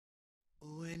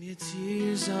When your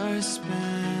tears are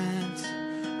spent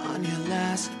on your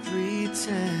last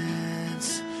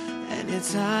pretense, and your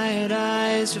tired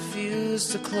eyes refuse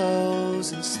to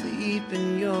close and sleep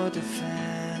in your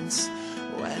defense,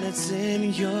 when it's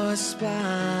in your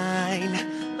spine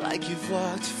like you've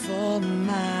walked for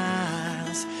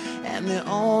miles, and the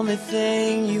only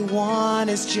thing you want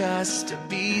is just to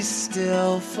be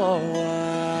still for a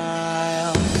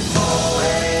while. Oh,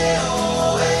 hey,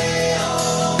 oh, hey,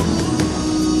 oh.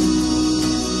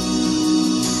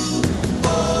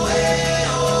 Oh, hey,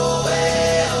 oh,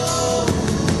 hey, oh.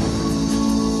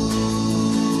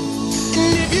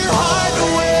 And if your heart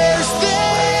wears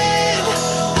thin,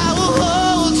 I will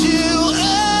hold you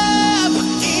up,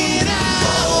 and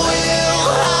I will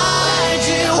hide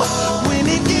you. When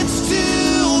it gets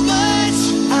too much,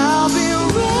 I'll be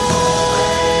right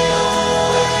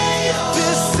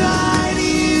beside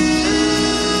you.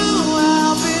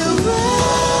 I'll be right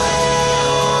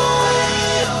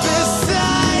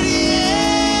beside you.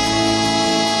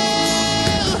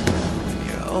 When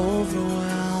you're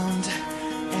overwhelmed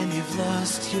and you've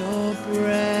lost your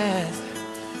breath,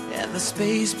 and the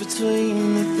space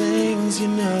between the things you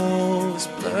know is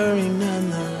blurry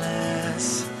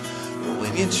nonetheless.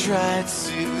 When you try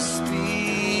to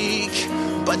speak,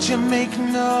 but you make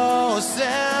no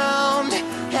sound,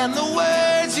 and the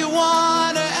words you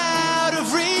want are out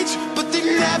of reach, but they've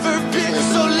never been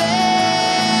so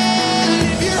loud.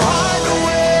 If your heart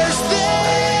wears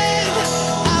thin,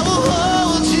 I will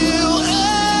hold you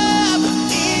up,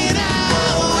 and I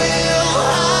will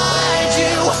hide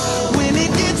you. When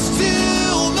it gets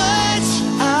too much,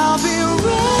 I'll be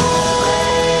right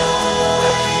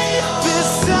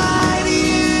beside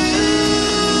you.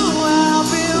 I'll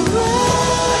be right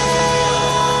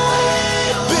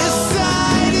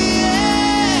beside you.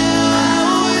 I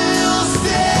will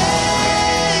stay.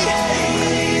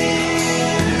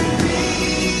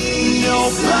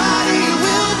 Nobody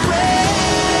will break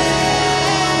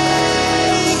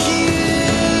you.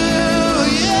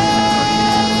 Yeah.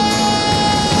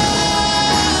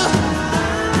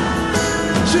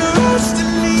 Trust in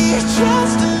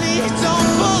me, don't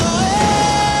pull away.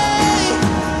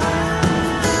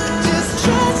 Just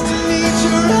trust in me,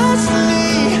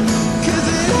 'cause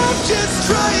I'm just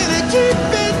trying to keep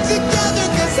it together,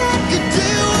 'cause I could do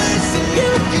worse and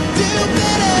you could do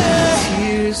better.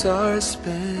 Tears are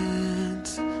spent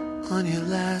on your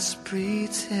last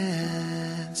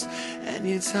pretense, and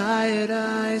your tired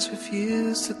eyes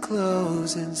refuse to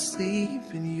close and sleep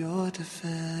in your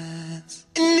defense.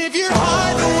 And if your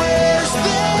heart wears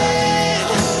thin,